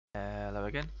Hello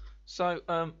again. So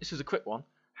this is a quick one.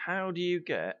 How do you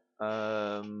get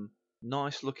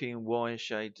nice looking wire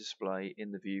shade display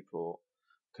in the viewport?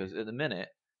 Because at the minute,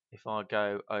 if I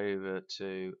go over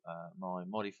to my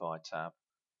modify tab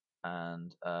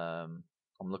and I'm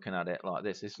looking at it like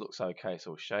this looks okay, it's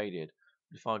all shaded.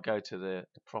 But if I go to the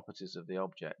properties of the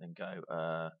object and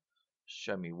go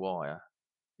show me wire,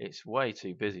 it's way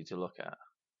too busy to look at.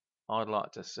 I'd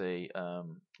like to see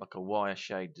like a wire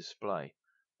shade display.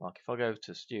 Like if I go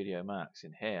to Studio Max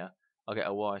in here, I get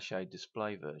a wire shade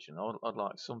display version. I'd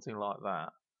like something like that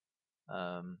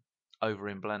over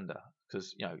in Blender,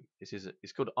 because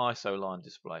it's called isoline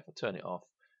display. If I turn it off,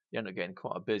 you end up getting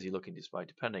quite a busy looking display,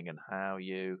 depending on how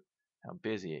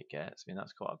busy it gets. I mean,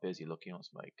 that's quite a busy looking. Let's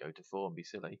make go to 4 and be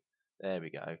silly. There we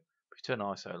go. If you turn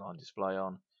isoline display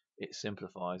on, it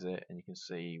simplifies it, and you can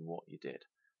see what you did.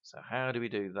 So how do we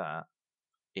do that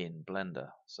in Blender?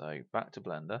 So back to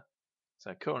Blender.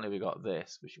 So currently we've got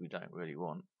this, which we don't really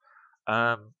want.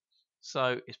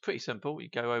 So it's pretty simple. You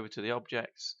go over to the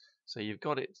objects. So you've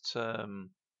got it.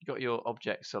 You've got your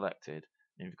object selected,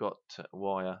 and you've got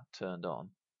wire turned on.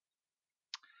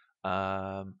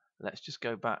 Let's just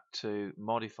go back to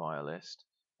modifier list,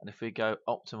 and if we go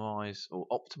optimize or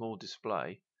optimal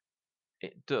display,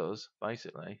 it does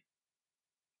basically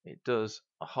a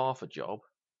half a job.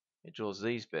 It draws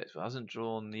these bits, but hasn't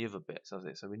drawn the other bits, has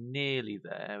it? So we're nearly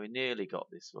there. We nearly got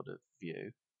this sort of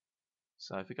view.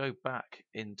 So if we go back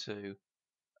into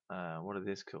what are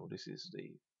this called? This is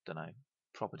the, don't know,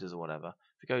 properties or whatever.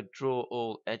 If we go draw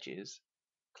all edges,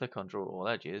 click on draw all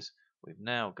edges, we've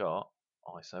now got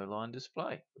isoline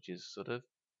display, which is sort of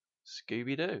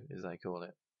Scooby-Doo, as they call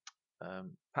it.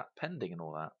 Pending and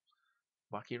all that.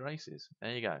 Wacky races.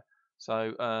 There you go.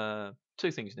 So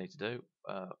two things you need to do.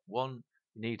 One,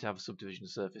 you need to have a subdivision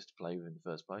surface to play with in the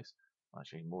first place.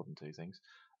 Actually, more than two things.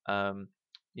 You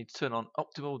need to turn on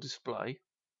optimal display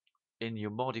in your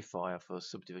modifier for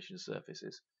subdivision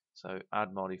surfaces. So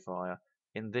add modifier.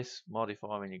 In this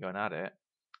modifier, when you go and add it,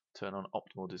 turn on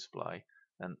optimal display.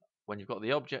 And when you've got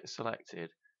the object selected,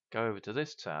 go over to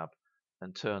this tab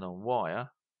and turn on wire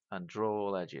and draw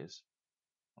all edges.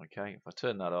 Okay, if I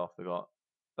turn that off, we've got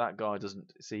that guy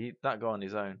doesn't see that guy on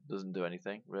his own doesn't do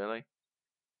anything really,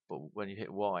 but when you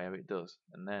hit wire it does,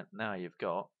 and then now you've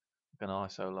got an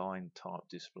isoline type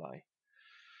display.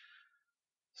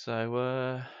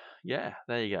 So yeah,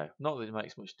 there you go. Not that it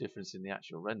makes much difference in the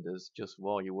actual renders, just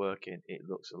while you're working it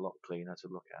looks a lot cleaner to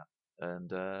look at. And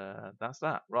that's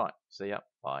that. Right, see ya,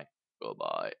 bye,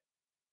 goodbye.